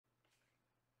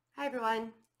Hi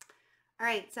everyone. All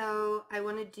right, so I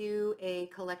want to do a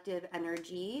collective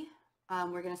energy.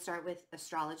 We're going to start with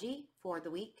astrology for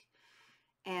the week.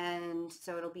 And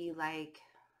so it'll be like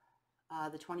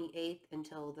the 28th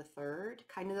until the 3rd,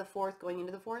 kind of the 4th, going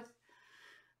into the 4th.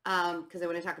 Because I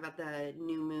want to talk about the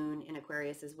new moon in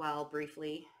Aquarius as well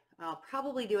briefly. I'll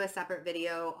probably do a separate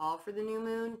video all for the new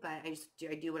moon, but I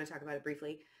do want to talk about it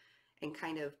briefly and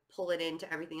kind of pull it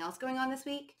into everything else going on this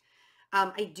week.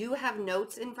 I do have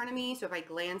notes in front of me, so if I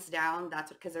glance down,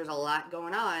 that's because there's a lot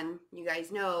going on. You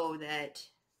guys know that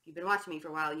if you've been watching me for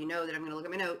a while, you know that I'm going to look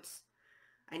at my notes.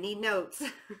 I need notes.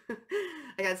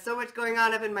 I got so much going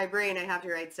on up in my brain, I have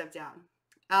to write stuff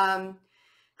down.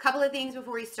 Couple of things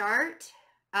before we start.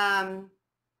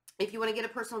 If you want to get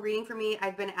a personal reading from me,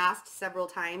 I've been asked several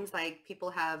times, like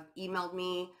people have emailed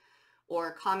me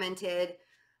or commented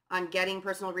on getting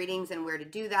personal readings and where to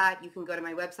do that. You can go to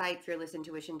my website,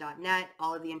 fearlessintuition.net.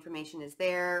 All of the information is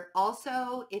there.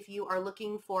 Also, if you are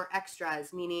looking for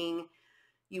extras, meaning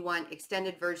you want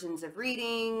extended versions of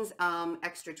readings,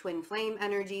 extra twin flame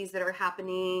energies that are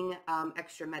happening,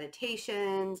 extra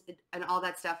meditations, and all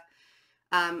that stuff,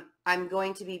 I'm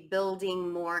going to be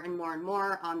building more and more and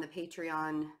more on the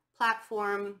Patreon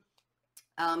platform.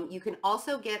 You can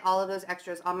also get all of those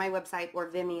extras on my website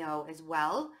or Vimeo as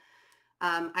well.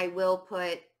 I will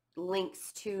put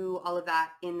links to all of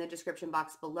that in the description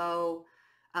box below.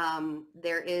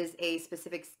 There is a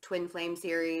specific twin flame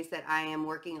series that I am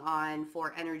working on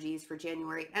for energies for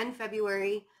January and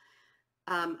February,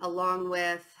 along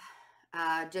with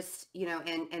just, you know,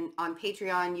 and on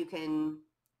Patreon, you can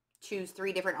choose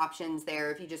 3 different options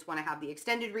there if you just want to have the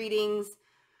extended readings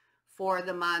for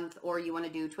the month, or you want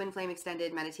to do twin flame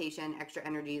extended, meditation, extra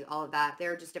energies, all of that.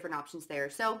 There are just different options there.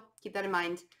 So keep that in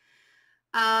mind.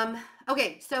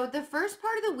 Okay, so the first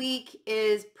part of the week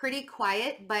is pretty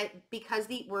quiet, but because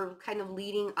we're kind of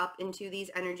leading up into these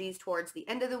energies towards the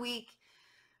end of the week.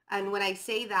 And when I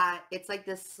say that, it's like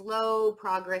this slow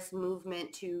progress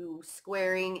movement to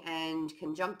squaring and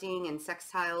conjuncting and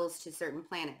sextiles to certain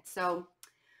planets. So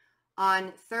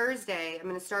on Thursday, I'm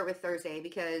going to start with Thursday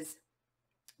because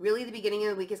really the beginning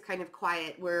of the week is kind of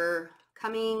quiet. We're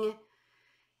coming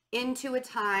into a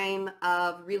time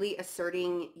of really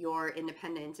asserting your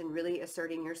independence and really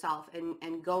asserting yourself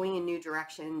and going in new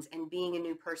directions and being a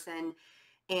new person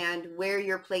and where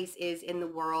your place is in the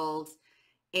world.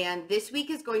 And this week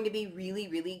is going to be really,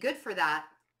 really good for that,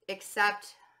 except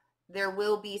there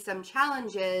will be some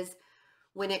challenges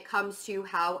when it comes to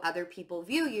how other people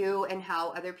view you and how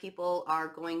other people are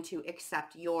going to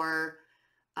accept your,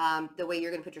 the way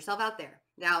you're going to put yourself out there.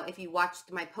 Now, if you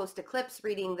watched my post-eclipse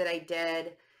reading that I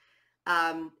did,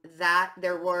 that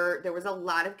there was a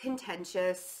lot of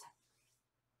contentious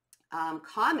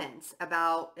comments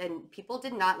about, and people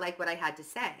did not like what I had to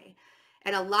say.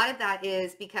 And a lot of that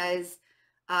is because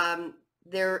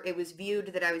it was viewed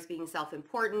that I was being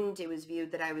self-important. It was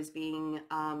viewed that I was being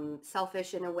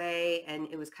selfish in a way, and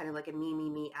it was kind of like a me, me,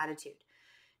 me attitude.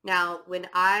 Now, when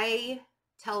I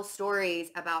tell stories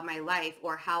about my life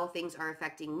or how things are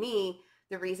affecting me,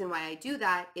 the reason why I do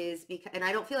that is because, and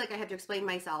I don't feel like I have to explain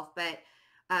myself, but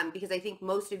because I think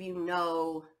most of you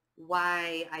know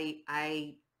why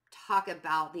I talk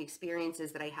about the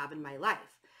experiences that I have in my life.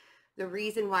 The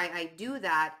reason why I do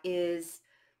that is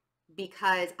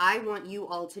because I want you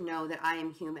all to know that I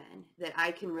am human, that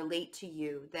I can relate to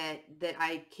you, that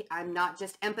I'm not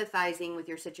just empathizing with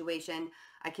your situation.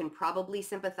 I can probably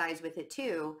sympathize with it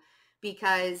too,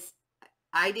 because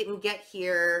I didn't get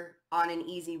here on an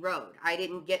easy road. I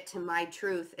didn't get to my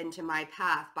truth and to my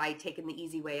path by taking the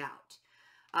easy way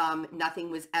out.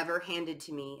 Nothing was ever handed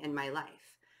to me in my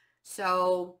life.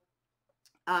 So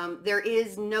there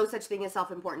is no such thing as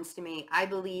self-importance to me. I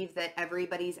believe that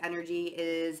everybody's energy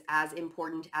is as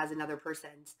important as another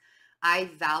person's. I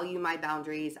value my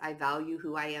boundaries. I value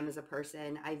who I am as a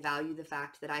person. I value the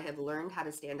fact that I have learned how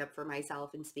to stand up for myself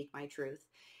and speak my truth.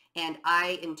 And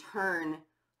I, in turn,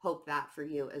 hope that for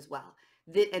you as well.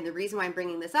 And the reason why I'm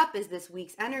bringing this up is this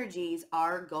week's energies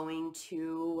are going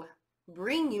to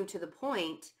bring you to the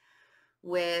point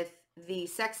with the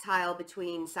sextile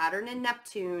between Saturn and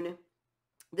Neptune.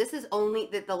 This is only,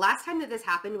 the last time that this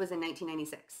happened was in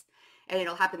 1996, and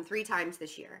it'll happen 3 times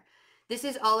this year. This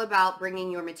is all about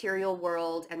bringing your material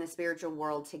world and the spiritual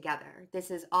world together.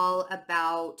 This is all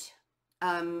about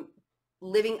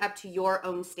living up to your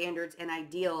own standards and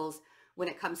ideals when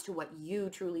it comes to what you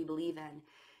truly believe in.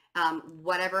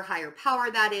 Whatever higher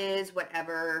power that is,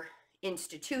 whatever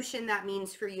institution that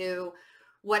means for you,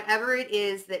 whatever it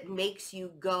is that makes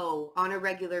you go on a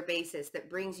regular basis, that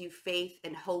brings you faith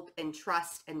and hope and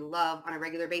trust and love on a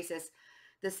regular basis,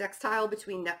 the sextile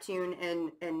between Neptune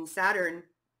and Saturn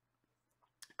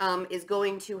is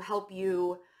going to help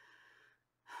you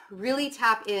really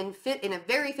tap in, fit in a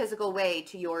very physical way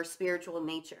to your spiritual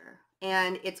nature.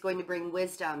 And it's going to bring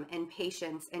wisdom and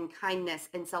patience and kindness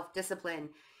and self-discipline.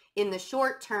 In the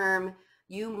short term,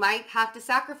 you might have to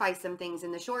sacrifice some things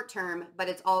in the short term, but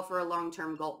it's all for a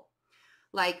long-term goal.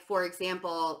 Like, for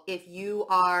example, if you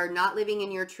are not living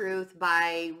in your truth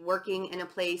by working in a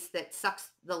place that sucks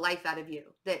the life out of you,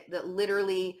 that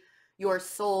literally your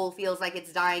soul feels like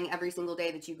it's dying every single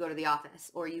day that you go to the office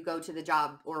or you go to the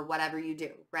job or whatever you do,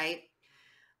 right?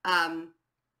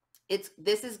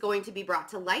 This is going to be brought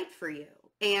to light for you.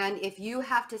 And if you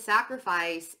have to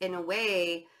sacrifice in a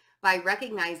way by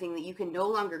recognizing that you can no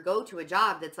longer go to a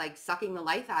job that's like sucking the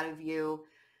life out of you,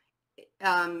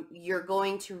 you're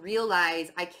going to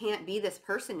realize, I can't be this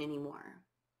person anymore.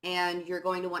 And you're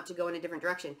going to want to go in a different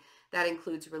direction. That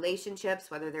includes relationships,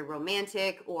 whether they're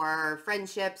romantic or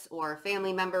friendships or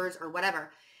family members or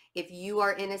whatever. If you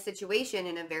are in a situation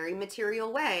in a very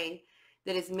material way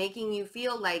that is making you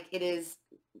feel like it is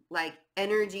like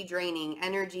energy draining,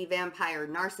 energy vampire,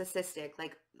 narcissistic,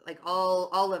 like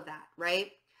all of that,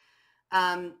 right?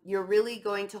 You're really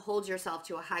going to hold yourself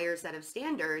to a higher set of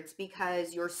standards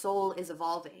because your soul is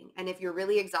evolving. And if you're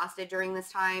really exhausted during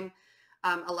this time,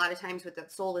 a lot of times with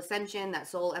that soul ascension, that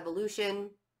soul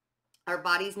evolution, our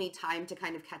bodies need time to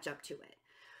kind of catch up to it.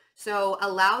 So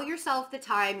allow yourself the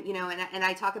time, you know, and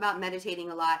I talk about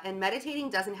meditating a lot, and meditating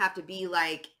doesn't have to be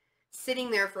like sitting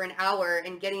there for an hour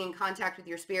and getting in contact with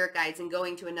your spirit guides and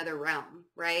going to another realm,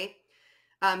 right?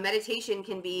 Meditation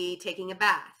can be taking a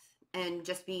bath and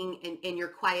just being in your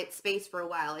quiet space for a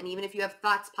while. And even if you have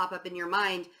thoughts pop up in your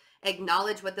mind,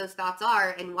 acknowledge what those thoughts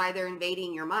are and why they're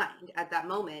invading your mind at that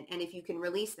moment. And if you can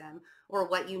release them or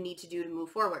what you need to do to move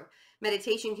forward.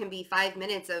 Meditation can be 5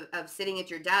 minutes of sitting at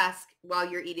your desk while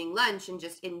you're eating lunch and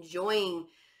just enjoying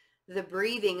the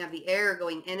breathing of the air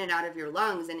going in and out of your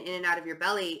lungs and in and out of your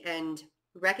belly, and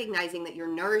recognizing that you're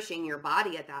nourishing your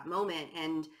body at that moment,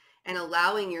 and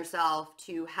allowing yourself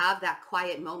to have that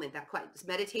quiet moment. That quiet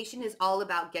meditation is all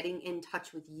about getting in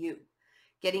touch with you,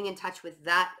 getting in touch with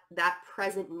that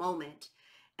present moment,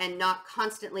 and not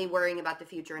constantly worrying about the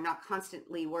future and not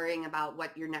constantly worrying about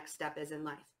what your next step is in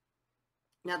life.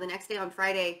 Now, the next day on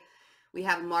Friday, we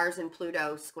have Mars and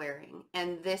Pluto squaring,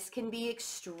 and this can be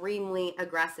extremely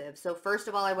aggressive. So first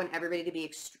of all, I want everybody to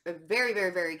be very,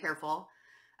 very, very careful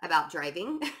about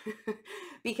driving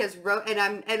because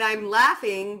I'm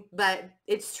laughing, but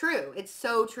it's true. It's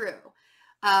so true.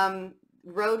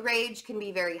 Road rage can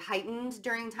be very heightened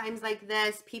during times like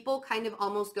this. People kind of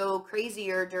almost go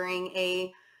crazier during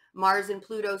a Mars and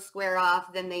Pluto square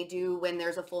off than they do when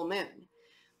there's a full moon.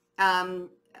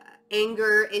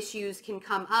 Anger issues can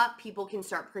come up. People can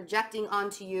start projecting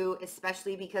onto you,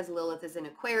 especially because Lilith is in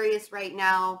Aquarius right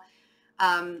now.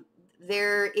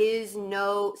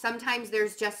 Sometimes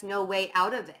there's just no way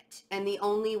out of it. And the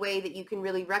only way that you can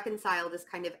really reconcile this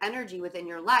kind of energy within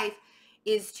your life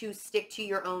is to stick to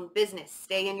your own business,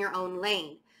 stay in your own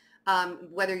lane,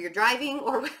 whether you're driving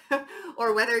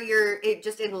or whether you're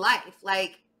just in life,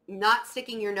 like not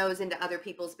sticking your nose into other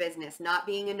people's business, not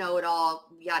being a know-it-all,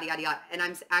 yada, yada, yada. And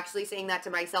I'm actually saying that to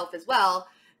myself as well,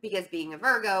 because being a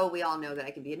Virgo, we all know that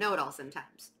I can be a know-it-all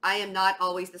sometimes. I am not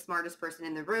always the smartest person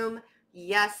in the room.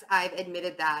 Yes, I've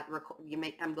admitted that.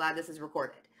 I'm glad this is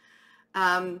recorded.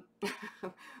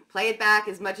 Play it back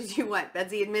as much as you want.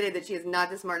 Betsy admitted that she is not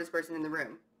the smartest person in the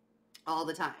room all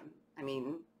the time. I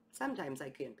mean, sometimes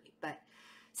I can be, but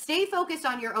stay focused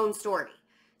on your own story.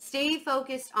 Stay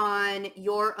focused on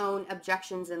your own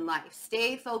objections in life.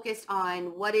 Stay focused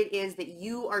on what it is that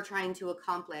you are trying to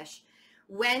accomplish.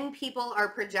 When people are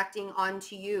projecting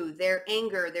onto you their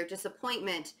anger, their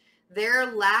disappointment, their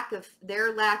lack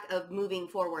of moving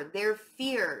forward, their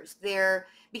fears,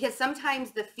 because sometimes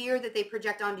the fear that they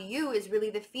project onto you is really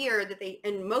the fear that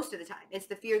and most of the time, it's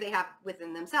the fear they have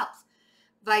within themselves.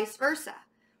 Vice versa.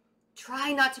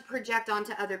 Try not to project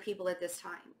onto other people at this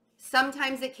time.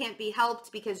 Sometimes it can't be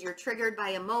helped because you're triggered by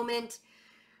a moment,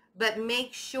 but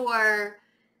make sure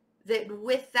that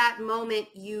with that moment,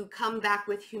 you come back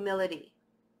with humility.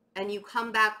 And you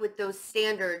come back with those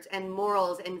standards and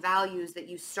morals and values that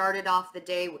you started off the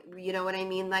day. You know what I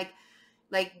mean? Like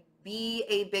be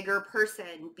a bigger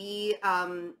person.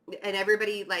 And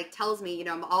everybody like tells me, you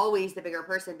know, I'm always the bigger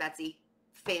person, Betsy.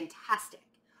 Fantastic.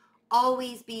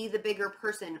 Always be the bigger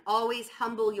person. Always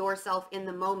humble yourself in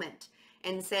the moment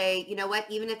and say, you know what?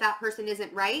 Even if that person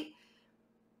isn't right,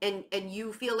 and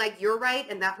you feel like you're right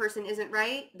and that person isn't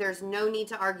right, there's no need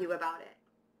to argue about it.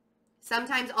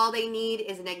 Sometimes all they need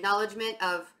is an acknowledgement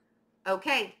of,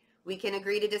 okay, We can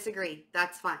agree to disagree.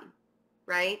 That's fine,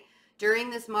 right? During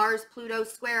this Mars-Pluto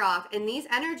square off, and these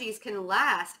energies can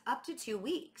last up to 2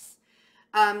 weeks.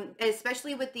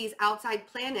 Especially with these outside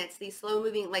planets, these slow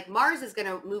moving, like Mars is going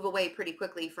to move away pretty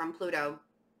quickly from Pluto.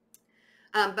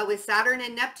 But with Saturn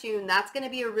and Neptune, that's going to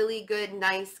be a really good,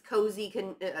 nice, cozy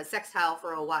sextile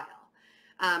for a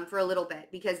while, for a little bit,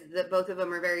 because both of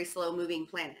them are very slow moving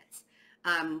planets.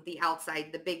 The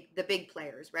outside, the big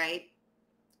players, right?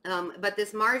 But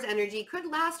this Mars energy could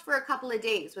last for a couple of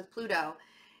days with Pluto.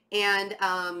 And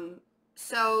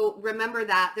so remember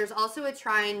that. There's also a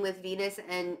trine with Venus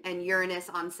and Uranus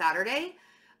on Saturday.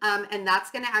 And that's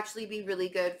going to actually be really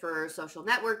good for social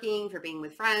networking, for being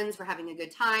with friends, for having a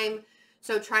good time.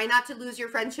 So try not to lose your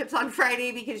friendships on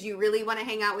Friday because you really want to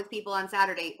hang out with people on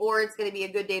Saturday, or it's going to be a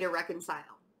good day to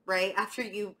reconcile, right? After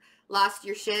you lost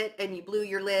your shit and you blew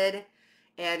your lid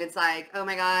and it's like, oh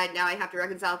my God, now I have to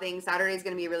reconcile things. Saturday is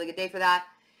going to be a really good day for that.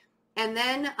 And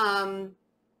then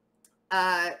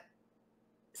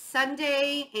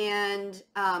Sunday and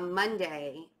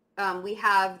Monday, we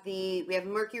have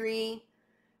Mercury,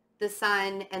 the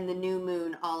Sun, and the new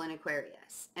moon all in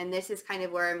Aquarius. And this is kind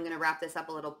of where I'm going to wrap this up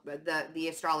a little, the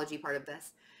astrology part of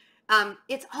this.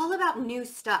 It's all about new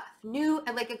stuff.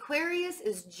 Like Aquarius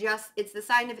is just, it's the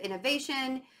sign of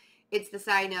innovation. It's the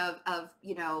sign of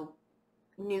you know,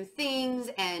 new things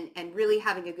and really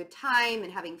having a good time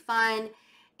and having fun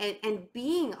and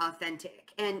being authentic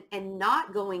and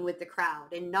not going with the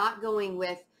crowd and not going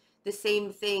with the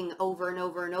same thing over and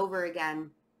over and over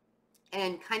again.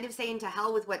 And kind of saying to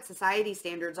hell with what society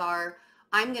standards are.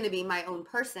 I'm going to be my own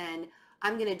person.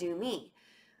 I'm going to do me.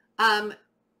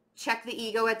 Check the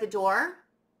ego at the door,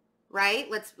 right?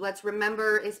 Let's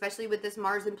remember, especially with this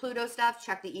Mars and Pluto stuff,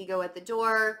 check the ego at the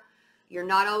door. You're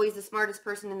not always the smartest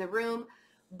person in the room,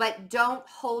 but don't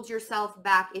hold yourself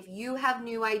back. If you have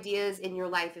new ideas in your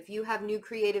life, if you have new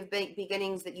creative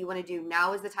beginnings that you want to do,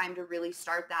 now is the time to really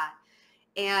start that.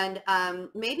 And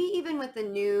maybe even with the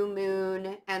new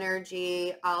moon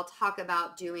energy, I'll talk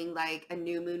about doing like a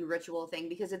new moon ritual thing,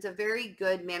 because it's a very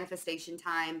good manifestation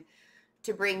time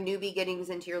to bring new beginnings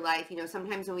into your life. You know,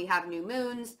 sometimes when we have new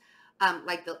moons,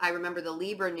 I remember the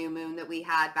Libra new moon that we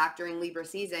had back during Libra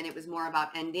season, it was more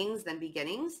about endings than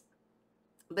beginnings.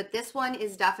 But this one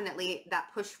is definitely that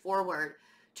push forward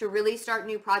to really start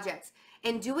new projects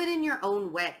and do it in your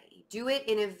own way. Do it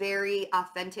in a very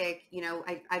authentic, you know,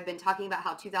 I've been talking about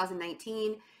how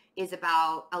 2019 is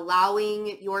about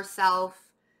allowing yourself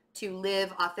to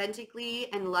live authentically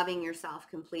and loving yourself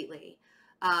completely.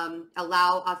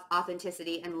 Allow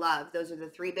authenticity and love. Those are the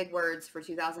 3 big words for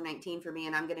 2019 for me.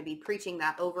 And I'm going to be preaching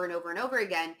that over and over and over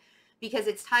again, because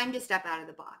it's time to step out of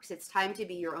the box. It's time to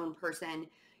be your own person.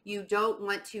 You don't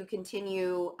want to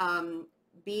continue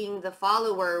being the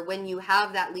follower when you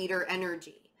have that leader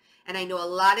energy. And I know a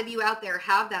lot of you out there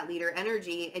have that leader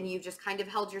energy and you've just kind of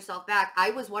held yourself back. I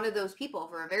was one of those people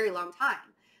for a very long time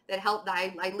that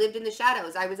I lived in the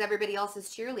shadows. I was everybody else's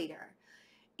cheerleader.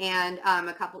 And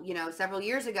several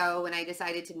years ago, when I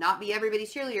decided to not be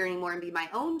everybody's cheerleader anymore and be my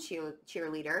own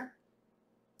cheerleader,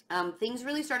 things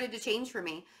really started to change for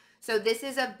me. So this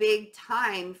is a big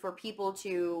time for people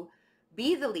to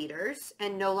be the leaders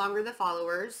and no longer the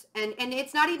followers. And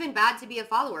it's not even bad to be a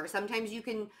follower. Sometimes you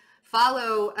can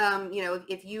follow,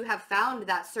 if you have found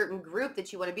that certain group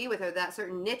that you want to be with or that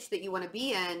certain niche that you want to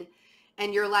be in,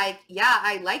 and you're like, yeah,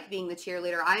 I like being the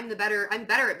cheerleader. I'm better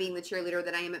at being the cheerleader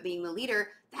than I am at being the leader.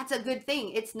 That's a good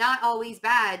thing. It's not always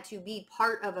bad to be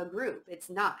part of a group. It's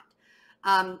not.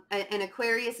 And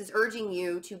Aquarius is urging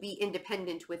you to be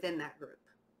independent within that group,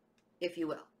 if you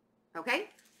will. Okay?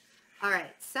 All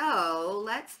right. So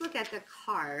let's look at the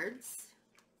cards.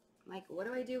 Like, what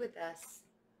do I do with this?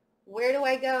 Where do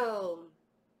I go?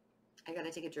 I got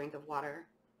to take a drink of water.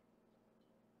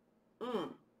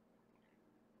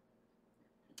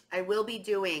 I will be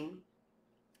doing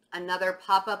another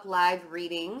pop-up live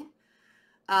reading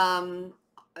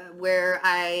where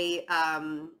I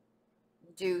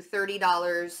do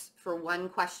 $30 for 1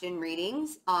 question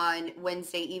readings on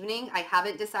Wednesday evening. I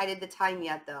haven't decided the time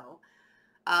yet, though.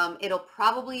 It'll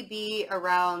probably be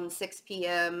around 6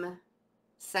 p.m.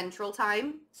 Central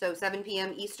Time, so 7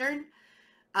 p.m. Eastern.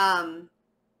 Yeah,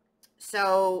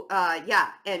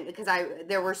 and because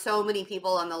there were so many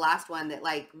people on the last one that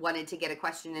like wanted to get a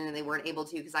question in and they weren't able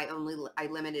to, because I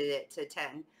limited it to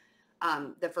 10,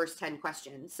 the first 10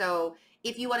 questions. So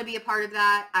if you want to be a part of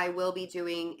that, I will be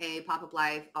doing a pop-up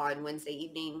live on Wednesday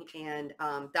evening, and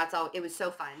that's all. It was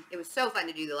so fun. It was so fun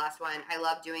to do the last one. I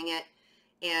love doing it,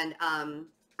 and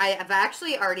I have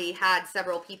actually already had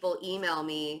several people email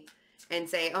me and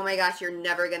say, oh my gosh, you're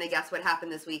never going to guess what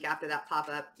happened this week after that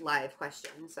pop-up live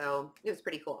question. So it was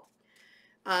pretty cool.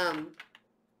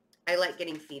 I like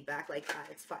getting feedback like that.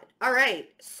 It's fun. All right.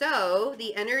 So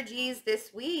the energies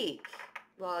this week.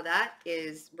 Well, that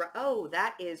is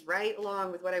right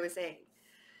along with what I was saying.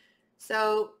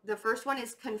 So the first one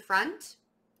is confront.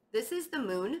 This is the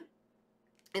moon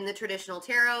in the traditional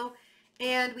tarot.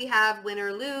 And we have win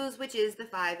or lose, which is the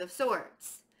 5 of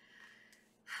Swords.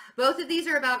 Both of these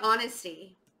are about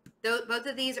honesty. Both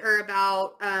of these are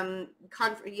about,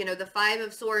 the 5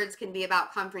 of Swords can be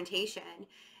about confrontation.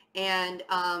 And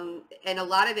a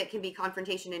lot of it can be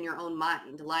confrontation in your own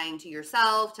mind, lying to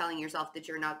yourself, telling yourself that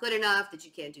you're not good enough, that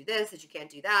you can't do this, that you can't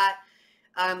do that.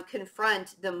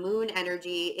 Confront, the moon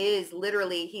energy is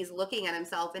literally, he's looking at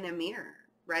himself in a mirror,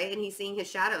 right? And he's seeing his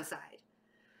shadow side.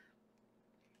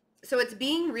 So it's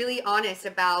being really honest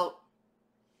about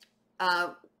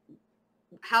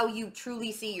how you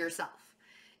truly see yourself.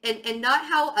 And not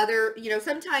how other,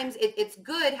 sometimes it's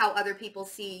good how other people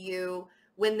see you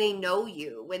when they know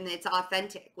you, when it's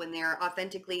authentic, when they're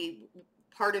authentically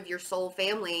part of your soul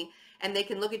family, and they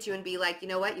can look at you and be like, you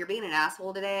know what, you're being an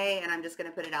asshole today, and I'm just going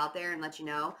to put it out there and let you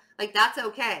know. Like, that's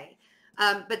okay.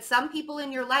 But some people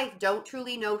in your life don't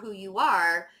truly know who you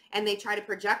are, and they try to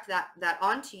project that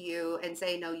onto you and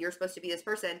say, no, you're supposed to be this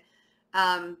person.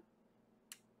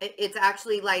 It's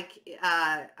actually like,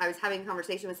 I was having a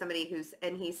conversation with somebody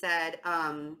and he said,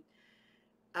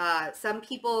 some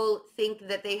people think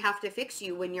that they have to fix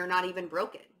you when you're not even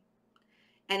broken.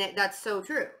 And that's so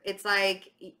true. It's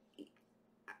like,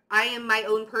 I am my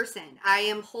own person. I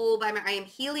am whole I am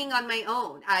healing on my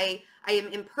own. I am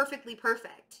imperfectly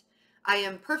perfect. I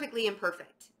am perfectly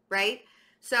imperfect, right?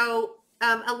 So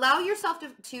allow yourself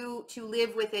to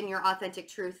live within your authentic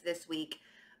truth this week.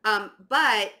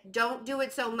 But don't do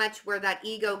it so much where that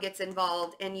ego gets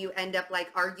involved and you end up like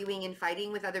arguing and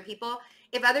fighting with other people.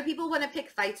 If other people want to pick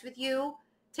fights with you,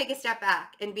 take a step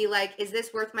back and be like, is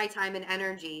this worth my time and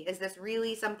energy? Is this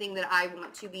really something that I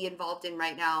want to be involved in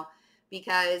right now?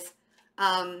 Because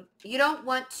you don't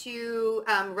want to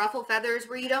ruffle feathers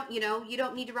where you don't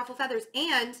need to ruffle feathers,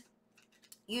 and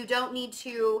you don't need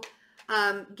to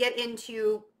get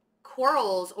into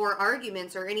quarrels or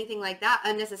arguments or anything like that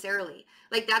unnecessarily.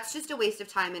 Like, that's just a waste of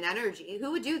time and energy.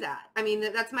 Who would do that? I mean,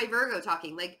 that's my Virgo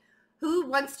talking. Like, who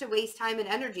wants to waste time and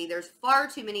energy? There's far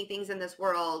too many things in this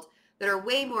world that are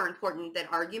way more important than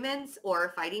arguments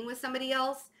or fighting with somebody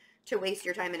else to waste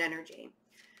your time and energy.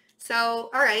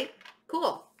 So, all right,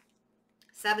 cool.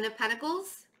 7 of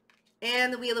Pentacles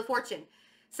and the Wheel of Fortune.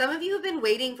 Some of you have been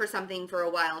waiting for something for a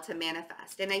while to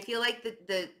manifest, and I feel like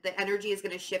the energy is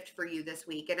going to shift for you this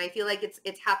week, and I feel like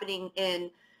it's happening in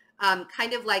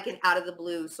kind of like an out of the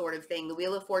blue sort of thing. The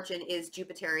Wheel of Fortune is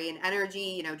Jupiterian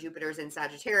energy. Jupiter's in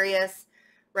Sagittarius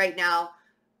right now.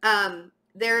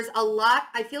 There's a lot,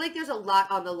 I feel like there's a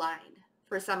lot on the line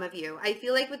for some of you. I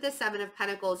feel like with the 7 of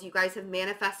Pentacles, you guys have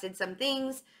manifested some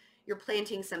things, you're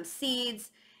planting some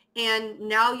seeds, and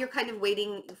now you're kind of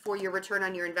waiting for your return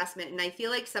on your investment. And I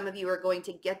feel like some of you are going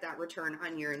to get that return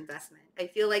on your investment. I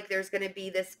feel like there's going to be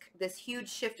this huge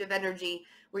shift of energy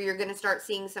where you're going to start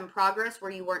seeing some progress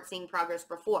where you weren't seeing progress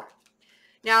before.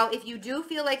 Now, if you do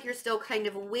feel like you're still kind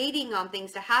of waiting on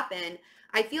things to happen,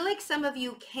 I feel like some of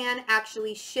you can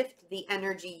actually shift the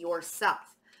energy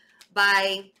yourself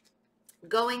by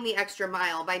going the extra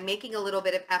mile, by making a little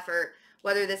bit of effort,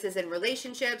 whether this is in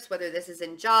relationships, whether this is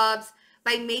in jobs,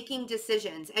 by making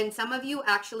decisions. And some of you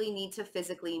actually need to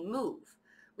physically move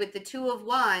with the 2 of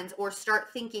Wands, or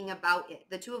start thinking about it.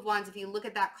 The 2 of Wands, if you look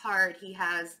at that card, he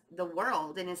has the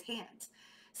world in his hands.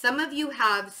 Some of you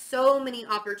have so many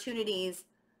opportunities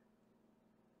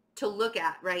to look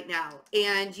at right now,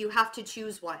 and you have to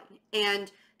choose one.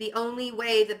 And the only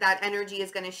way that energy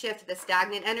is going to shift, the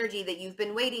stagnant energy that you've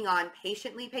been waiting on,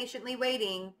 patiently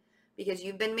waiting, because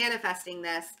you've been manifesting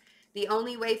this, the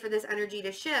only way for this energy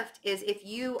to shift is if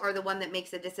you are the one that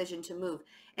makes a decision to move.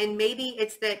 And maybe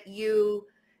it's that you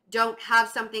don't have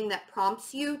something that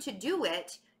prompts you to do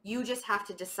it. You just have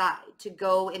to decide to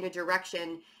go in a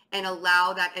direction and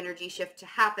allow that energy shift to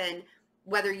happen.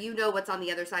 Whether you know what's on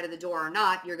the other side of the door or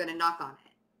not, you're going to knock on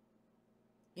it.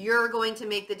 You're going to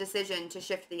make the decision to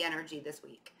shift the energy this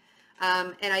week.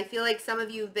 And I feel like some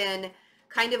of you have been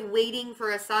kind of waiting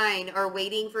for a sign or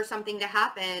waiting for something to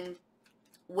happen,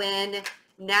 when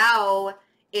now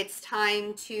it's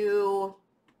time to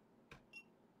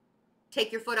take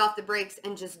your foot off the brakes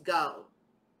and just go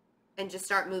and just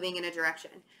start moving in a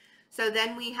direction. So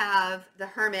then we have the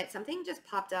Hermit. Something just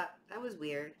popped up. That was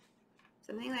weird.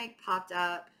 Something like popped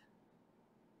up.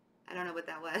 I don't know what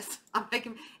that was. I'm like,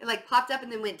 it like popped up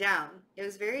and then went down. It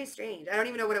was very strange. I don't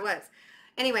even know what it was.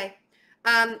 Anyway,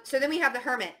 so then we have the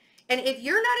Hermit. And if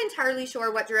you're not entirely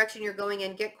sure what direction you're going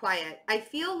in, get quiet. I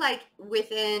feel like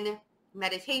within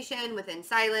meditation, within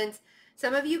silence,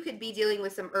 some of you could be dealing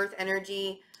with some earth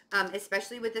energy,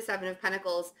 especially with the Seven of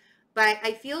Pentacles. But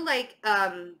I feel like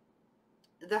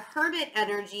the Hermit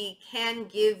energy can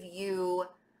give you,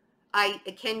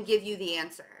 the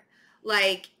answer.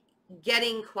 Like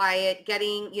getting quiet,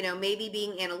 getting, you know, maybe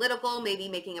being analytical, maybe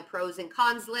making a pros and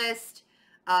cons list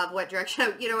of what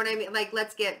direction, you know what I mean? Like,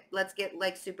 let's get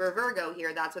like super Virgo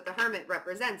here. That's what the Hermit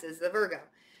represents, is the Virgo.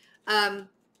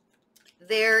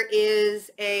 There is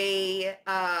a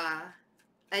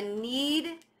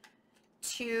need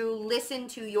to listen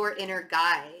to your inner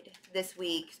guide this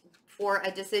week for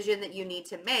a decision that you need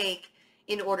to make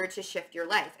in order to shift your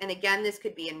life. And again, this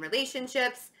could be in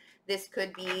relationships. This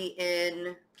could be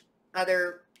in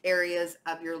other areas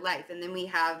of your life. And then we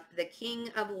have the King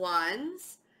of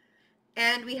Wands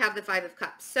and we have the Five of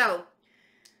Cups. So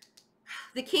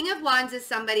the King of Wands is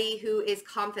somebody who is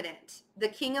confident. The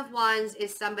King of Wands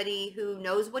is somebody who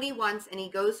knows what he wants and he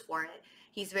goes for it.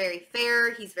 He's very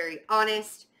fair. He's very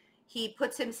honest. He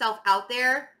puts himself out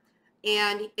there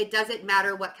and it doesn't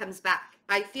matter what comes back.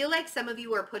 I feel like some of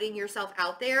you are putting yourself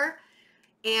out there,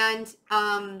 and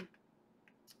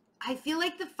I feel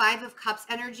like the Five of Cups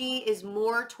energy is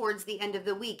more towards the end of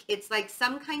the week. It's like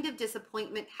some kind of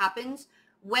disappointment happens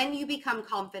when you become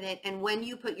confident, and when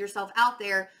you put yourself out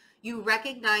there, you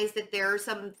recognize that there are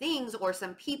some things or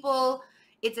some people.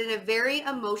 It's in a very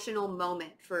emotional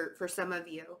moment for some of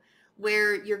you,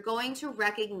 where you're going to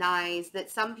recognize that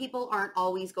some people aren't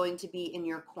always going to be in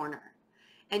your corner,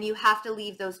 and you have to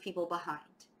leave those people behind.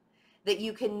 That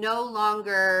you can no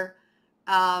longer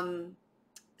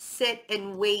sit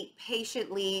and wait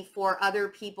patiently for other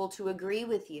people to agree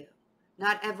with you.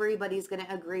 Not everybody's going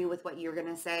to agree with what you're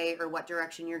going to say or what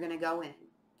direction you're going to go in,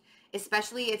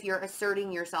 especially if you're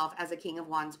asserting yourself as a King of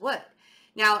Wands would.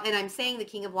 Now, and I'm saying the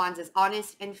King of Wands is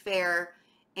honest and fair,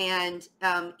 and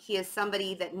he is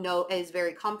somebody that is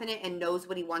very confident and knows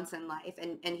what he wants in life,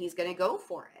 and he's going to go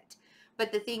for it.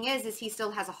 But the thing is he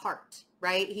still has a heart,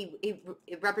 right?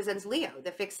 It represents Leo,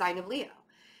 the fixed sign of Leo.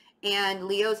 And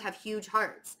Leos have huge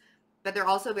hearts, but they're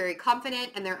also very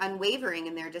confident and they're unwavering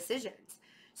in their decisions.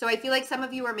 So I feel like some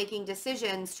of you are making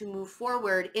decisions to move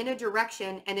forward in a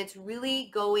direction, and it's really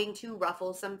going to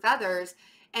ruffle some feathers.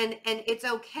 And it's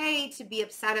okay to be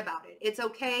upset about it. It's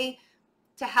okay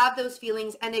to have those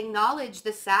feelings and acknowledge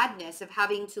the sadness of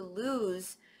having to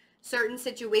lose certain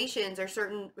situations or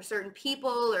certain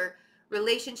people or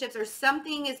relationships, or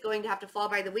something is going to have to fall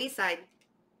by the wayside.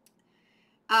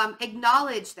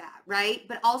 Acknowledge that, right?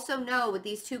 But also know, with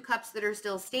these two cups that are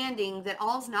still standing, that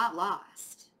all's not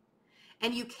lost.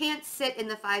 And you can't sit in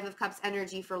the Five of Cups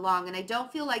energy for long. And I don't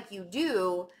feel like you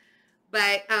do,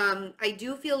 but I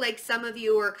do feel like some of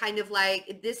you are kind of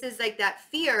like, this is like that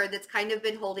fear that's kind of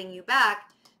been holding you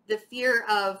back. The fear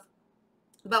of,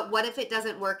 but what if it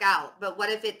doesn't work out? But what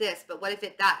if it this? But what if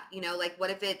it that? You know, like, what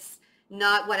if it's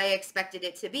not what I expected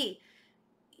it to be?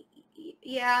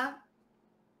 Yeah.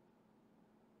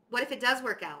 What if it does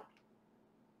work out?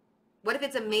 What if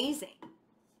it's amazing?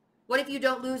 What if you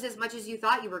don't lose as much as you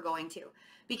thought you were going to?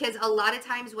 Because a lot of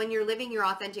times when you're living your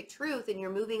authentic truth and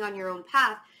you're moving on your own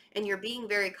path and you're being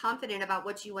very confident about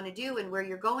what you want to do and where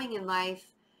you're going in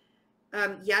life,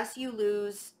 yes, you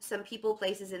lose some people,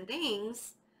 places, and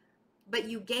things, but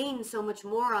you gain so much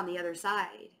more on the other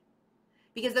side.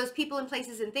 Because those people and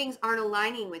places and things aren't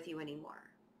aligning with you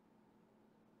anymore.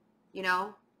 You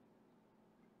know?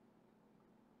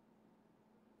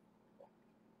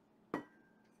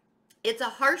 It's a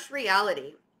harsh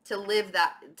reality to live in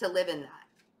that.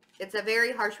 It's a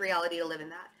very harsh reality to live in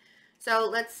that. So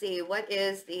let's see, what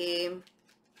is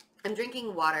I'm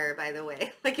drinking water, by the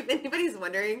way, like if anybody's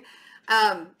wondering,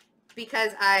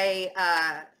 because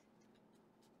I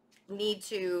need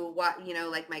to, you know,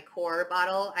 like my core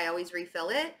bottle, I always refill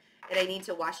it and I need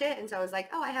to wash it. And so I was like,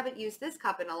 oh, I haven't used this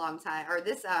cup in a long time, or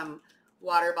this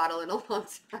water bottle in a long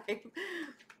time.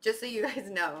 Just so you guys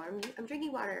know, I'm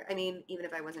drinking water. I mean, even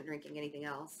if I wasn't drinking anything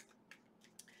else.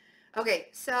 Okay,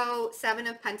 so Seven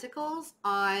of Pentacles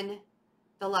on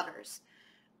the Lovers.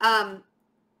 And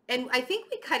I think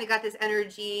we kind of got this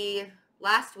energy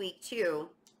last week too,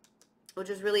 which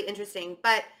was really interesting.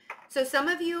 But so some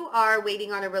of you are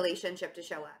waiting on a relationship to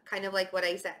show up, kind of like what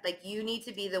I said. Like, you need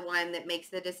to be the one that makes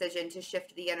the decision to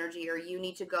shift the energy, or you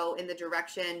need to go in the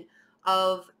direction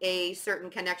of a certain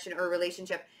connection or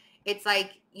relationship. It's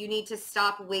like you need to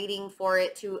stop waiting for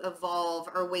it to evolve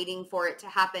or waiting for it to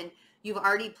happen. You've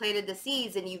already planted the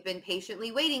seeds and you've been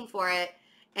patiently waiting for it.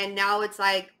 And now it's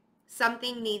like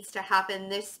something needs to happen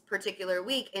this particular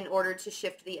week in order to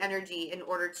shift the energy, in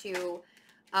order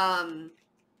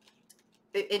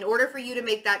for you to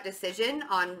make that decision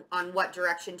on what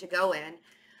direction to go in.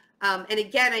 And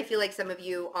again, I feel like some of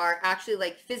you are actually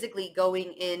like physically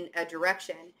going in a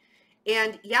direction.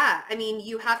 And yeah, I mean,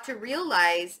 you have to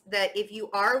realize that if you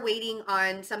are waiting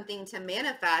on something to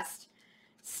manifest,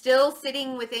 still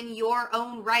sitting within your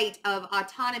own right of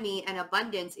autonomy and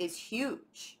abundance is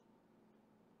huge.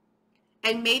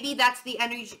 And maybe that's the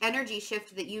energy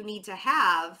shift that you need to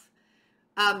have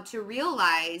to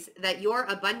realize that your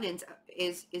abundance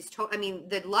is I mean,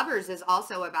 the Lovers is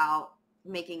also about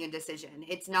making a decision.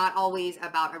 It's not always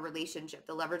about a relationship.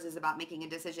 The Lovers is about making a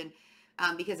decision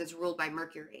because it's ruled by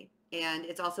Mercury. And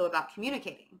it's also about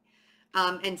communicating.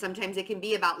 And sometimes it can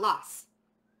be about loss.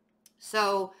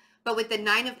 So, but with the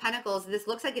Nine of Pentacles, this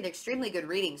looks like an extremely good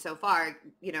reading so far.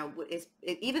 You know,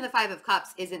 even the Five of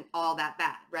Cups isn't all that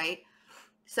bad, right?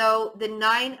 So the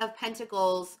Nine of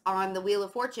Pentacles on the Wheel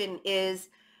of Fortune is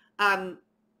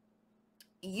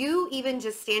you even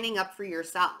just standing up for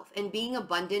yourself and being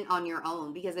abundant on your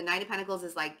own, because the Nine of Pentacles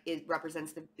is like, it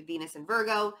represents the Venus and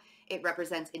Virgo. It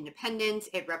represents independence.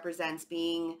 It represents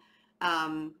being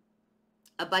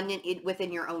abundant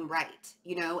within your own right,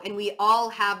 you know, and we all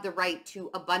have the right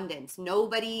to abundance.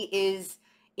 Nobody is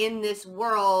in this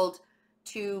world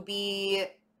to be,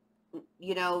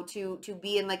 you know, to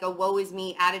be in like a woe is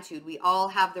me attitude. We all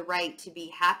have the right to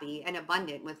be happy and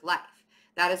abundant with life.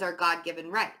 That is our God-given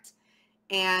right.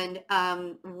 And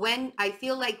when I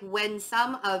feel like when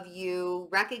some of you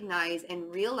recognize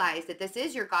and realize that this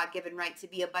is your God-given right to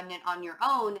be abundant on your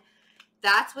own,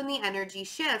 that's when the energy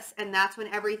shifts, and that's when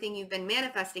everything you've been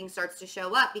manifesting starts to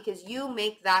show up, because you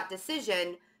make that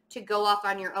decision to go off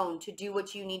on your own, to do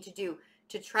what you need to do,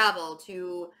 to travel,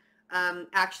 to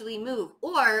actually move,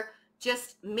 or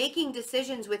just making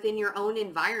decisions within your own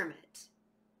environment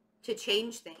to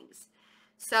change things.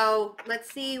 So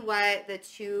let's see what the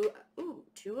Two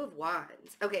of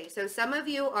Wands. Okay, so some of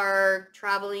you are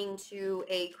traveling to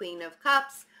a Queen of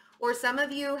Cups, or some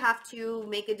of you have to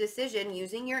make a decision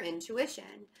using your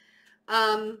intuition.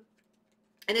 And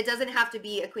it doesn't have to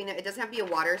be it doesn't have to be a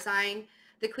water sign.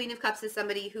 The Queen of Cups is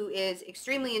somebody who is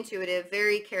extremely intuitive,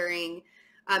 very caring.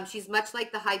 She's much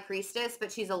like the High Priestess,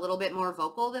 but she's a little bit more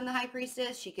vocal than the High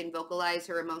Priestess. She can vocalize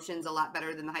her emotions a lot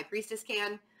better than the High Priestess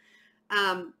can.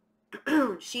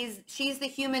 She's the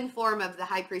human form of the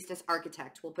High Priestess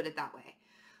archetype, we'll put it that way.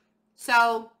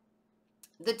 So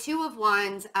the Two of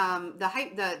Wands, the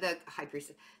High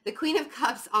Priestess, the Queen of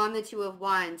Cups on the Two of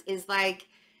Wands is like,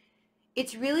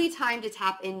 it's really time to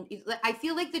tap in. I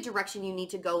feel like the direction you need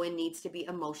to go in needs to be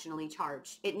emotionally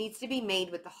charged. It needs to be made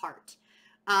with the heart.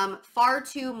 Far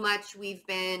too much we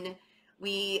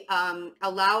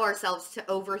allow ourselves to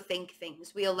overthink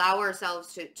things. We allow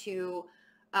ourselves to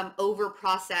over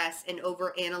process and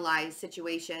over analyze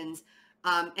situations.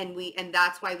 And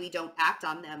that's why we don't act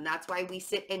on them. That's why we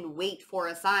sit and wait for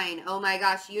a sign. Oh my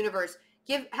gosh, universe,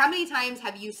 how many times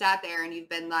have you sat there and you've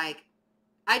been like,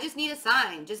 I just need a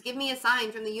sign. Just give me a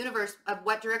sign from the universe of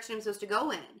what direction I'm supposed to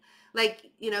go in. Like,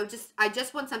 you know, I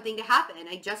just want something to happen.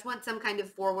 I just want some kind of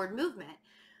forward movement.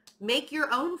 Make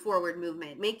your own forward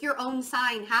movement. Make your own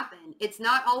sign happen. It's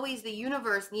not always the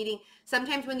universe needing.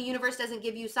 Sometimes when the universe doesn't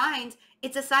give you signs,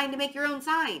 it's a sign to make your own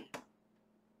sign.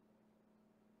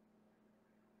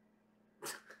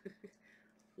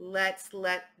 Let's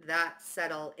let that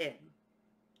settle in.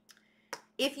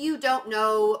 If you don't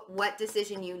know what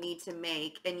decision you need to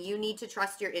make and you need to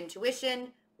trust your intuition,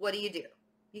 what do?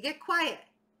 You get quiet.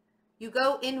 You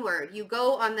go inward. You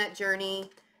go on that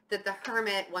journey that the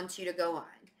Hermit wants you to go on.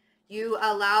 You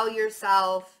allow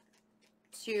yourself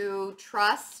to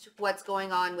trust what's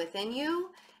going on within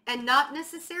you and not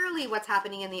necessarily what's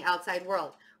happening in the outside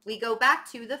world. We go back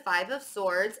to the Five of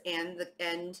Swords and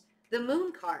the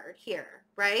Moon card here,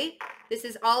 right? This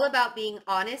is all about being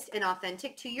honest and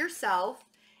authentic to yourself.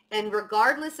 And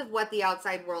regardless of what the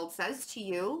outside world says to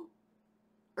you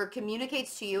or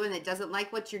communicates to you and it doesn't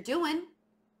like what you're doing,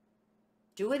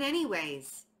 do it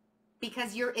anyways.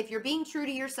 Because if you're being true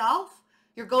to yourself,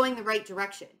 you're going the right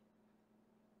direction.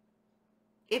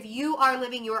 If you are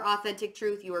living your authentic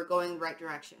truth, you are going the right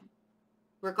direction,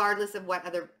 regardless of what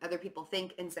other people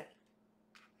think and say.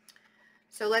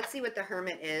 So let's see what the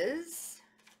Hermit is.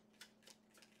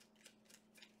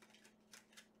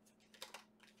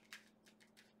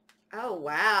 Oh,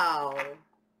 wow.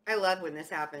 I love when this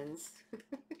happens.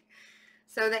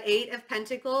 So the Eight of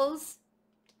Pentacles,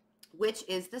 which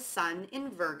is the Sun in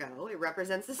Virgo. It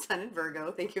represents the Sun in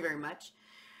Virgo. Thank you very much.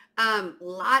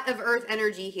 Lot of earth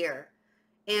energy here.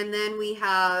 And then we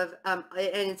have, and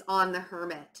it's on the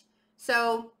Hermit.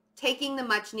 So taking the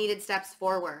much needed steps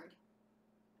forward,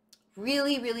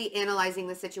 really, really analyzing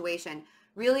the situation,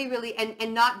 really, really,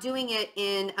 and not doing it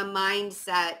in a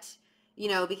mindset, you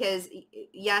know, because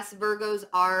yes, Virgos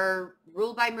are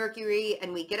ruled by Mercury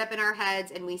and we get up in our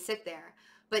heads and we sit there.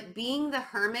 But being the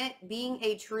hermit, being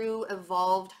a true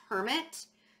evolved hermit,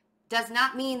 does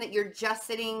not mean that you're just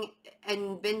sitting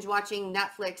and binge watching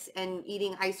Netflix and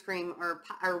eating ice cream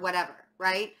or whatever,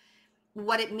 right?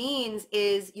 What it means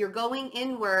is you're going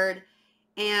inward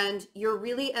and you're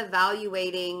really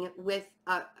evaluating with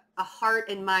a heart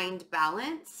and mind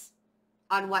balance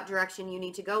on what direction you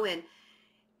need to go in.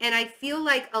 And I feel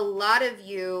like a lot of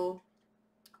you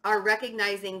are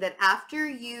recognizing that after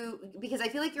you, because I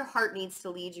feel like your heart needs to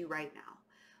lead you right now,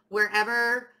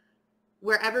 wherever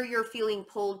you're feeling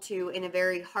pulled to in a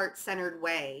very heart-centered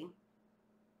way.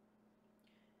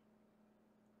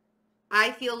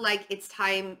 I feel like it's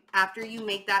time, after you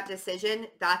make that decision,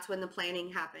 that's when the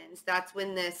planning happens. That's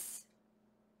when this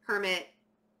Hermit,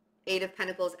 Eight of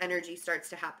Pentacles energy starts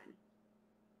to happen.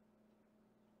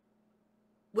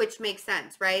 Which makes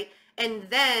sense, right? And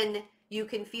then you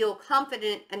can feel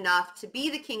confident enough to be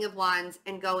the King of Wands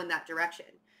and go in that direction.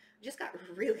 I just got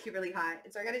really, really hot,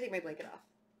 and so I got to take my blanket off.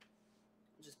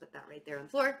 I'll just put that right there on the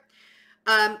floor.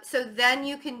 So then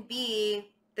you can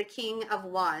be the King of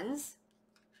Wands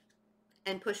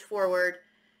and push forward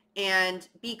and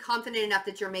be confident enough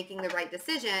that you're making the right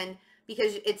decision,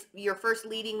 because you're first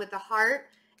leading with the heart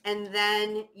and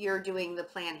then you're doing the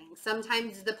planning.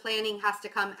 Sometimes the planning has to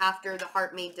come after the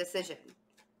heart made decision,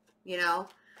 you know?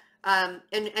 And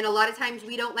a lot of times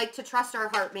we don't like to trust our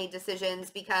heart made decisions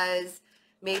because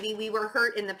maybe we were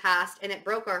hurt in the past and it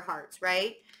broke our hearts,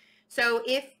 right? So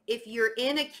if you're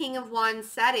in a King of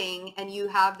Wands setting and you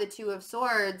have the Two of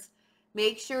Swords,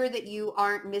 make sure that you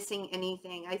aren't missing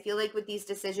anything. I feel like with these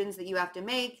decisions that you have to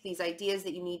make, these ideas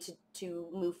that you need to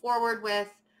move forward with,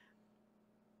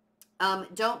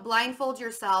 don't blindfold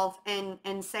yourself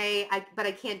and say, but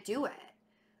I can't do it.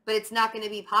 But it's not going to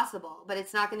be possible. But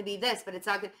it's not going to be this. But it's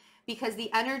not going to, because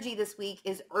the energy this week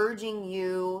is urging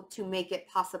you to make it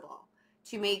possible,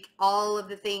 to make all of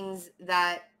the things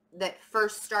that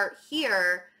first start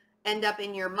here end up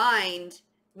in your mind,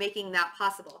 making that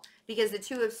possible. Because the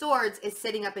Two of Swords is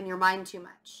sitting up in your mind too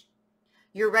much.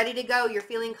 You're ready to go. You're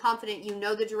feeling confident. You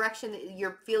know the direction that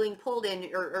you're feeling pulled in,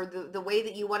 or the way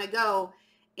that you want to go.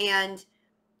 And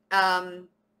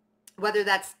whether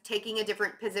that's taking a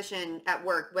different position at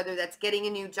work, whether that's getting a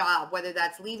new job, whether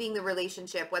that's leaving the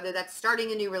relationship, whether that's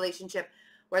starting a new relationship,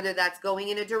 whether that's going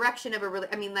in a direction of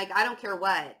I mean, like, I don't care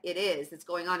what it is that's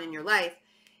going on in your life.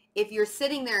 If you're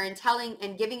sitting there and telling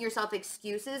and giving yourself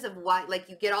excuses of why, like,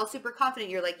 you get all super confident,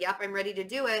 you're like, yep, I'm ready to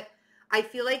do it, I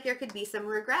feel like there could be some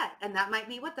regret. And that might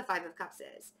be what the Five of Cups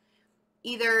is.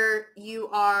 Either you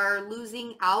are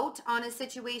losing out on a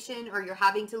situation, or you're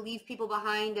having to leave people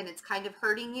behind and it's kind of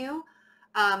hurting you.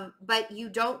 But you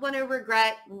don't want to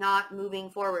regret not moving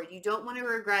forward. You don't want to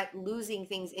regret losing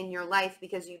things in your life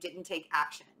because you didn't take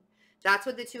action. That's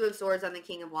what the Two of Swords on the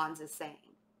King of Wands is saying.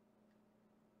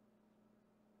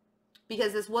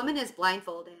 Because this woman is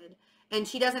blindfolded and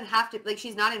she doesn't have to, like,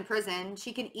 she's not in prison.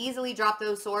 She can easily drop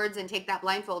those swords and take that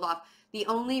blindfold off. The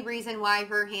only reason why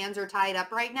her hands are tied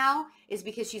up right now is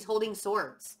because she's holding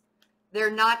swords. They're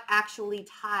not actually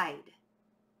tied.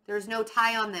 There's no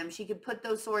tie on them. She could put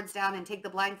those swords down and take the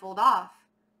blindfold off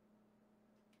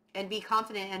and be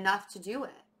confident enough to do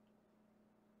it.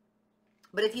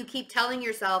 But if you keep telling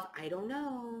yourself, I don't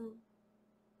know,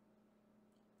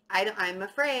 I'm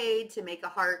afraid to make a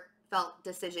heartfelt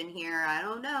decision here, I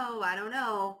don't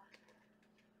know,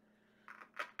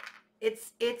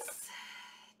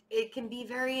 it can be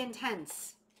very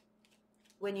intense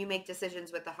when you make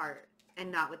decisions with the heart and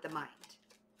not with the mind.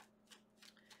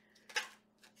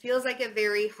 Feels like a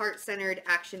very heart-centered,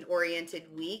 action-oriented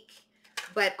week,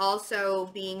 but also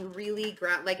being really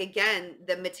like, again,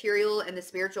 the material and the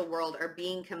spiritual world are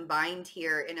being combined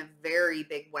here in a very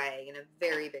big way,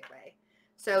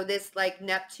 So this, like,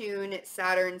 Neptune,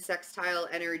 Saturn, Sextile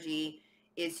energy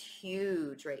is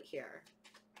huge right here.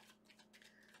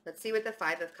 Let's see what the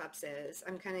Five of Cups is.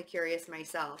 I'm kind of curious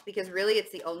myself, because really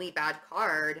it's the only bad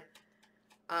card,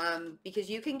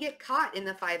 because you can get caught in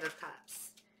the Five of Cups.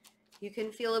 You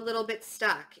can feel a little bit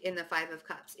stuck in the Five of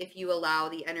Cups if you allow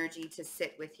the energy to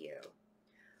sit with you.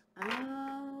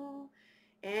 Oh,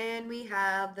 and we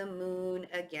have the Moon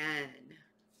again.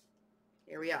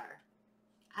 Here we are.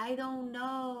 I don't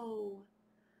know.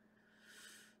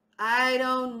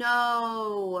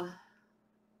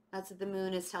 That's what the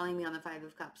moon is telling me on the Five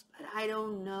of Cups. But I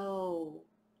don't know.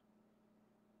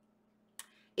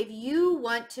 If you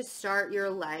want to start your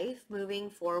life moving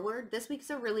forward, this week's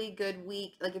a really good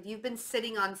week. Like if you've been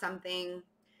sitting on something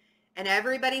and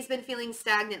everybody's been feeling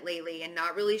stagnant lately and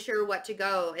not really sure what to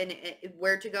go and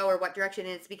where to go or what direction,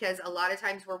 it's because a lot of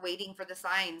times we're waiting for the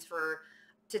signs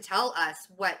to tell us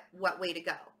what way to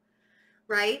go,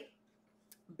 right?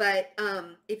 But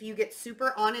if you get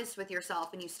super honest with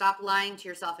yourself and you stop lying to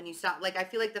yourself and you stop, like I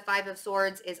feel like the Five of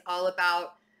Swords is all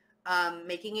about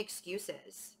making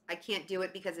excuses. I can't do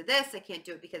it because of this. I can't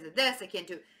do it because of this. I can't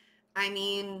do it. I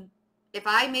mean, if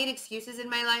I made excuses in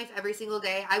my life every single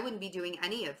day, I wouldn't be doing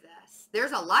any of this.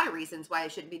 There's a lot of reasons why I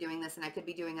shouldn't be doing this, and I should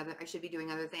be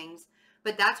doing other things.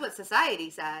 But that's what society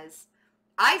says.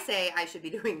 I say I should be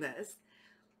doing this.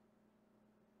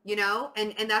 You know,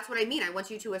 and that's what I mean. I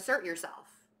want you to assert yourself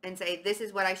and say, this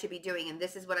is what I should be doing, and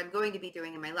this is what I'm going to be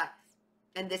doing in my life.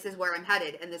 And this is where I'm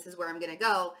headed, and this is where I'm going to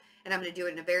go, and I'm going to do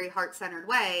it in a very heart-centered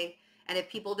way. And if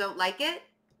people don't like it,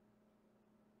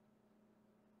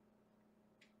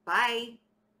 bye.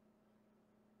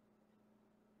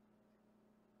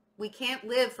 We can't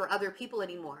live for other people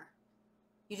anymore.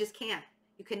 You just can't.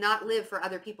 You cannot live for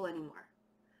other people anymore.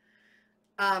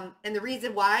 And the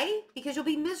reason why? Because you'll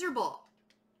be miserable.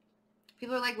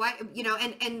 People are like, why? You know,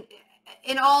 and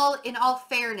in all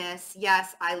fairness,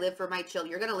 yes, I live for my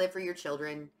children. You're going to live for your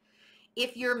children.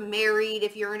 If you're married,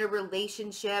 if you're in a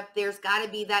relationship, there's got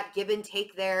to be that give and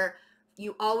take there.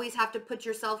 You always have to put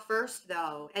yourself first,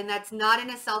 though. And that's not in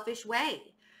a selfish way.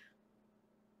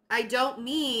 I don't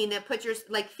mean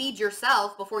feed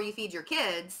yourself before you feed your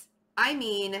kids. I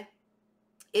mean,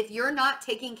 if you're not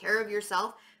taking care of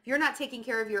yourself, if you're not taking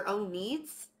care of your own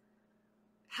needs,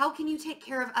 how can you take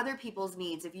care of other people's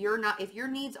needs? If your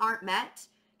needs aren't met,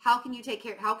 how can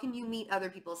you meet other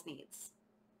people's needs?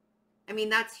 I mean,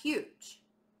 that's huge.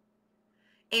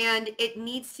 And it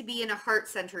needs to be in a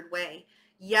heart-centered way.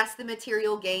 Yes, the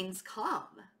material gains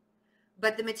come,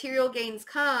 but the material gains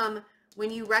come when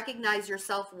you recognize your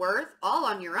self-worth all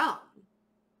on your own.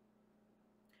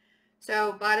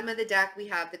 So bottom of the deck, we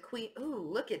have the Queen. Ooh,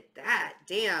 look at that.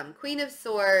 Damn. Queen of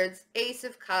Swords, Ace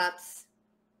of Cups,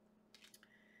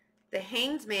 the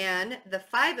Hanged Man, the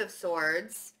Five of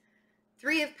Swords,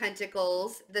 Three of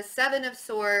Pentacles, the Seven of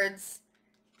Swords,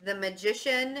 the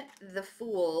Magician, the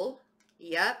Fool.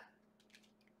 Yep.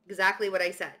 Exactly what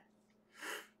I said.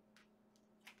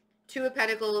 Two of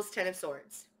Pentacles, Ten of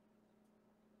Swords.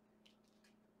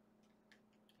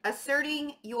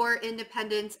 Asserting your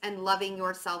independence and loving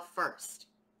yourself first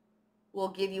will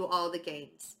give you all the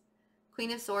gains.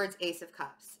 Queen of Swords, Ace of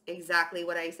Cups. Exactly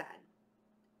what I said.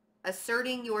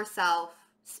 Asserting yourself,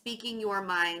 speaking your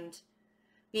mind,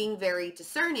 being very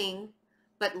discerning,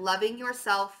 but loving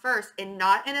yourself first, and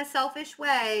not in a selfish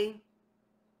way.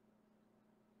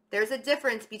 There's a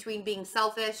difference between being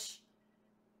selfish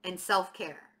and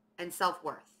self-care and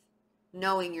self-worth.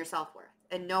 Knowing your self-worth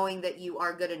and knowing that you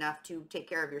are good enough to take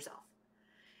care of yourself.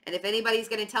 And if anybody's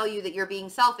going to tell you that you're being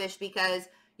selfish because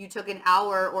you took an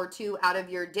hour or two out of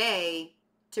your day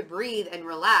to breathe and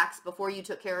relax before you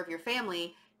took care of your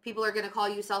family, people are going to call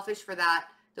you selfish for that.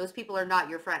 Those people are not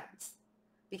your friends.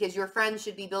 Because your friends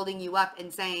should be building you up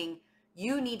and saying,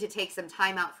 you need to take some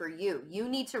time out for you. You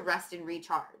need to rest and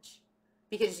recharge.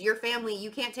 Because your family,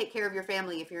 you can't take care of your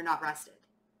family if you're not rested.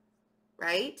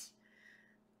 Right?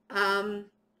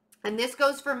 And this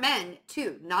goes for men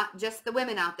too, not just the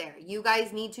women out there. You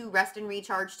guys need to rest and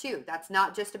recharge too. That's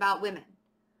not just about women.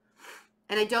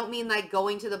 And I don't mean like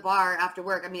going to the bar after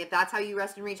work. I mean, if that's how you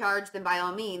rest and recharge, then by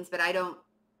all means, but I don't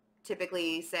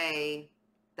typically say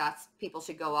people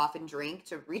should go off and drink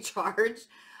to recharge.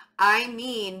 I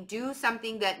mean, do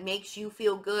something that makes you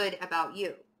feel good about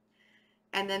you.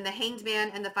 And then the Hanged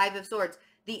Man and the Five of Swords.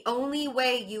 The only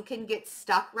way you can get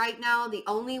stuck right now, the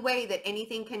only way that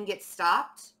anything can get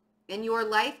stopped in your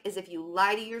life is if you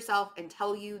lie to yourself and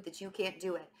tell you that you can't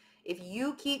do it. If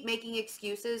you keep making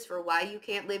excuses for why you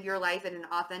can't live your life in an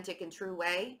authentic and true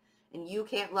way, and you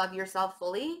can't love yourself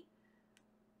fully,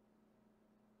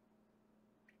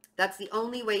 that's the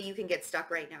only way you can get stuck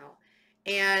right now.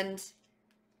 And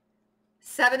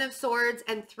Seven of Swords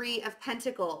and Three of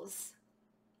Pentacles.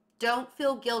 Don't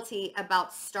feel guilty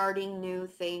about starting new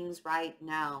things right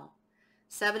now.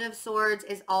 Seven of Swords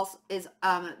is also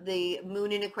the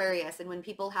moon in Aquarius. And when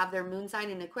people have their moon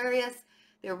sign in Aquarius,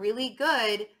 they're really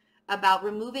good about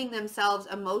removing themselves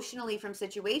emotionally from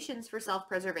situations for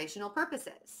self-preservational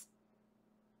purposes.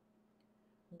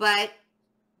 But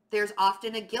there's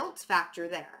often a guilt factor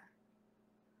there.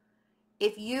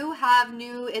 If you have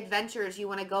new adventures you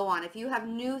want to go on, if you have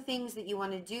new things that you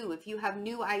want to do, if you have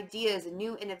new ideas and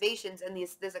new innovations, and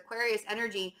this Aquarius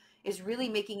energy is really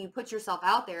making you put yourself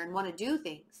out there and want to do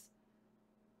things,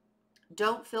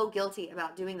 don't feel guilty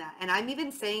about doing that. And I'm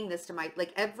even saying this to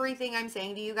like everything I'm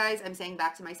saying to you guys, I'm saying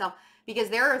back to myself, because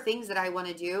there are things that I want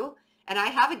to do and I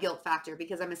have a guilt factor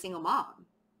because I'm a single mom.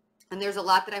 And there's a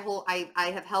lot that I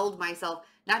have held myself,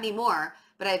 not anymore,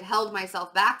 but I've held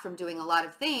myself back from doing a lot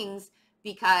of things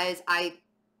because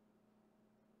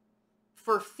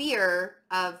for fear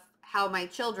of how my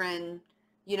children,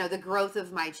 the growth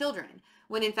of my children,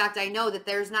 when in fact I know that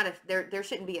there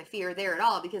shouldn't be a fear there at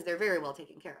all, because they're very well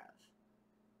taken care of.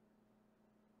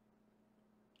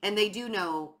 And they do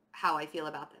know how I feel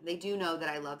about them. They do know that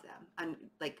I love them. I'm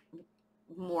like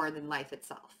more than life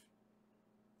itself.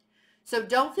 So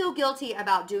don't feel guilty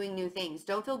about doing new things.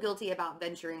 Don't feel guilty about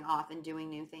venturing off and doing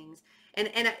new things. And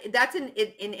that's in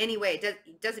any way.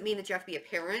 It doesn't mean that you have to be a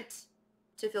parent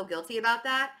to feel guilty about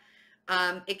that.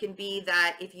 It can be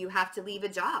that if you have to leave a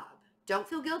job, don't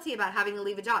feel guilty about having to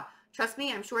leave a job. Trust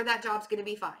me, I'm sure that job's going to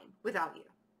be fine without you.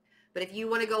 But if you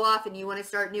want to go off and you want to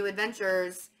start new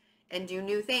adventures and do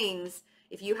new things,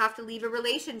 if you have to leave a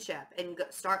relationship and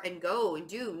go and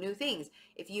do new things,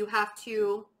 if you have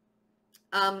to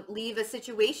leave a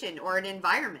situation or an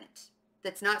environment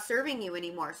that's not serving you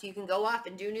anymore so you can go off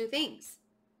and do new things,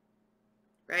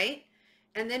 right?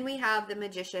 And then we have the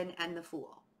Magician and the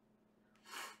Fool.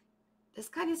 This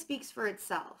kind of speaks for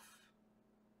itself.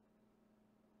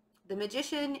 The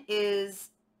Magician is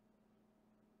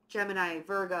Gemini,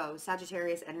 Virgo,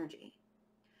 Sagittarius energy.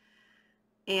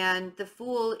 And the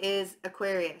Fool is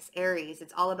Aquarius, Aries.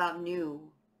 It's all about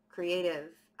new, creative,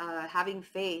 having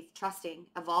faith, trusting,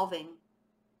 evolving.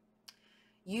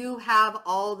 You have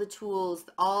all the tools,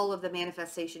 all of the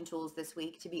manifestation tools this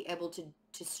week to be able to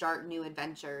start new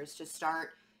adventures, to start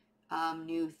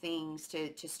new things,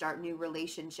 to start new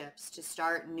relationships, to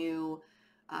start new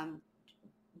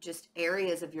just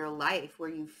areas of your life where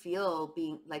you feel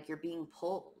like you're being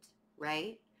pulled,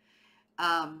 right?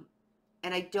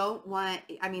 And I don't want,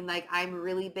 I'm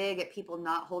really big at people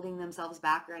not holding themselves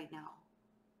back right now.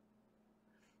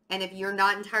 And if you're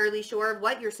not entirely sure of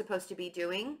what you're supposed to be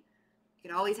doing, you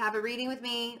can always have a reading with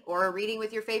me or a reading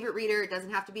with your favorite reader. It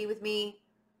doesn't have to be with me.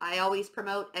 I always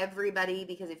promote everybody,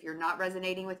 because if you're not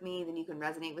resonating with me, then you can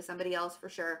resonate with somebody else for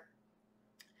sure.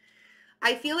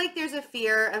 I feel like there's a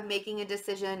fear of making a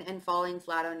decision and falling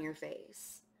flat on your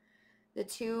face. The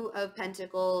Two of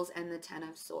Pentacles and the Ten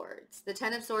of Swords. The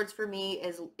Ten of Swords for me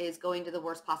is going to the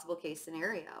worst possible case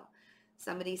scenario.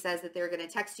 Somebody says that they're going to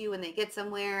text you when they get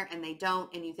somewhere and they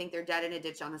don't, and you think they're dead in a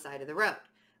ditch on the side of the road,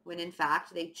 when in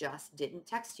fact they just didn't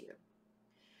text you.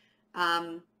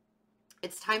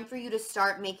 It's time for you to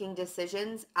start making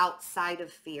decisions outside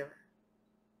of fear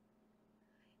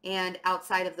and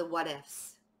outside of the what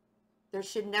ifs. There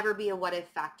should never be a what if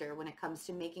factor when it comes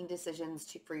to making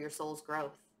decisions for your soul's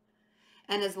growth.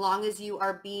 And as long as you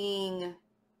are being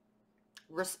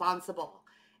responsible,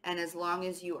 and as long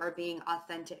as you are being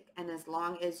authentic, and as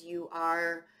long as you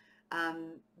are,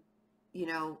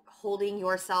 holding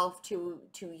yourself to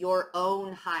your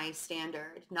own high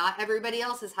standard, not everybody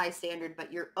else's high standard,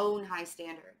 but your own high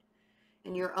standard,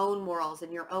 and your own morals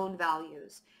and your own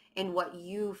values and what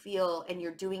you feel, and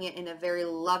you're doing it in a very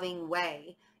loving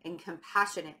way and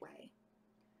compassionate way.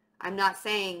 I'm not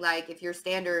saying like if your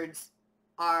standards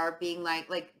are being like,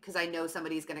 because I know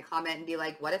somebody's going to comment and be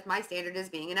like, what if my standard is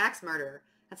being an axe murderer?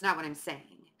 That's not what I'm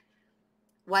saying.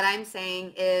 What I'm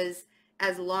saying is,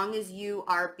 as long as you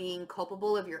are being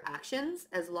culpable of your actions,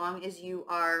 as long as you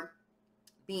are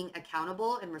being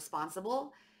accountable and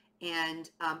responsible and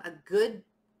a good,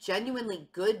 genuinely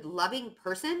good, loving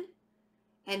person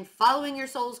and following your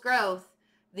soul's growth,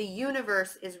 the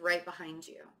universe is right behind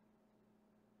you,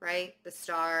 right? The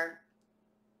Star,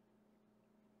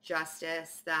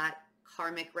 justice, that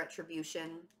karmic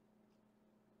retribution,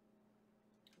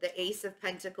 the Ace of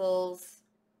Pentacles,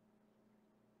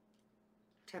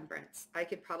 Temperance. I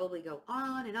could probably go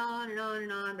on and on and on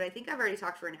and on, but I think I've already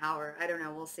talked for an hour. I don't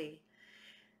know. We'll see.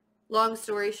 Long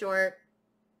story short,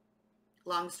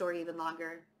 long story even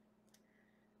longer.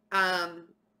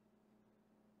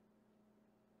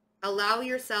 Allow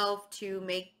yourself to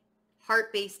make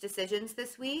heart-based decisions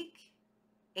this week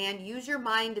and use your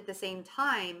mind at the same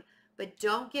time, but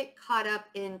don't get caught up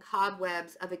in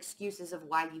cobwebs of excuses of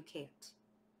why you can't,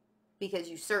 because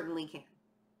you certainly can.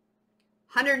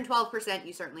 112%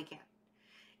 you certainly can.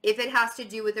 If it has to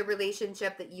do with a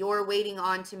relationship that you're waiting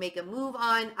on to make a move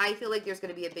on, I feel like there's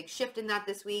going to be a big shift in that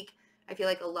this week. I feel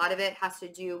like a lot of it has to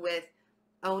do with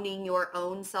owning your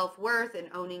own self-worth and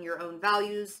owning your own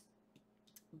values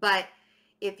But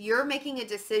if you're making a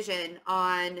decision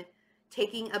on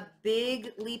taking a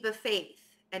big leap of faith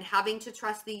and having to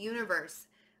trust the universe,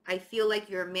 I feel like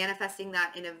you're manifesting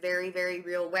that in a very, very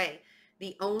real way.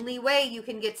 The only way you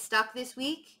can get stuck this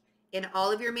week in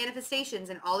all of your manifestations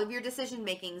and all of your decision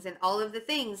makings and all of the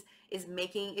things is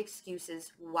making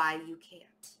excuses why you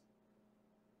can't.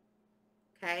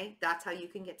 Okay? That's how you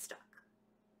can get stuck.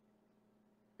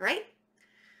 Right?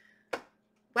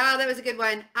 Wow, that was a good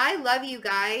one. I love you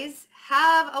guys.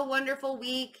 Have a wonderful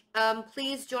week.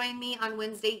 Please join me on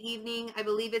Wednesday evening. I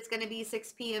believe it's going to be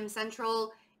 6 p.m.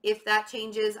 Central. If that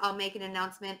changes, I'll make an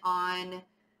announcement on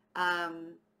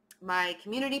my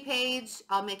community page.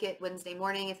 I'll make it Wednesday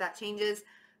morning if that changes.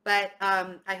 But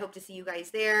I hope to see you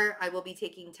guys there. I will be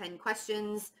taking 10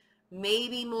 questions,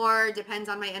 maybe more, depends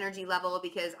on my energy level,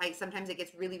 because sometimes it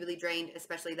gets really, really drained,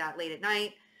 especially that late at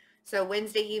night. So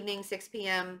Wednesday evening, 6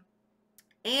 p.m.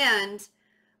 And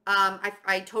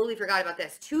I totally forgot about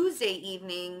this. Tuesday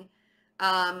evening,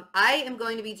 I am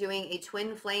going to be doing a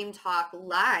Twin Flame Talk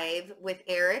live with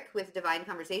Eric with Divine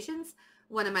Conversations,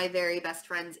 one of my very best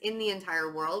friends in the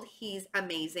entire world. He's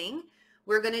amazing.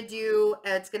 We're going to do,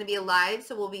 it's going to be a live,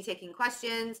 so we'll be taking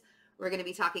questions. We're going to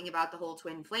be talking about the whole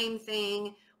twin flame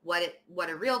thing, what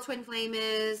a real twin flame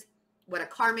is, what a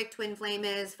karmic twin flame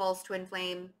is, false twin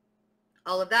flame,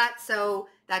 all of that. So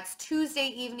that's Tuesday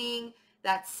evening.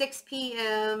 That's 6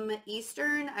 p.m.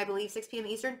 Eastern, I believe 6 p.m.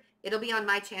 Eastern. It'll be on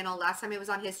my channel. Last time it was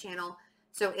on his channel.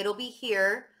 So it'll be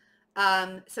here.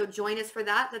 So join us for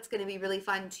that. That's going to be really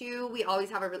fun too. He and I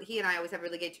always have a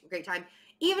really great time.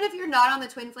 Even if you're not on the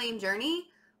twin flame journey,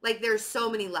 like there's so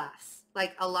many laughs,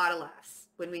 like a lot of laughs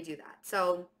when we do that.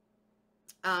 So,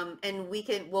 and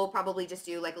we'll probably just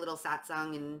do like a little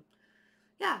satsang and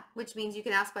yeah, which means you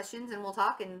can ask questions and we'll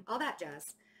talk and all that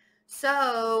jazz.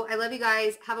 So I love you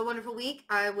guys. Have a wonderful week.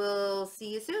 I will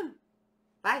see you soon.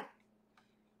 Bye.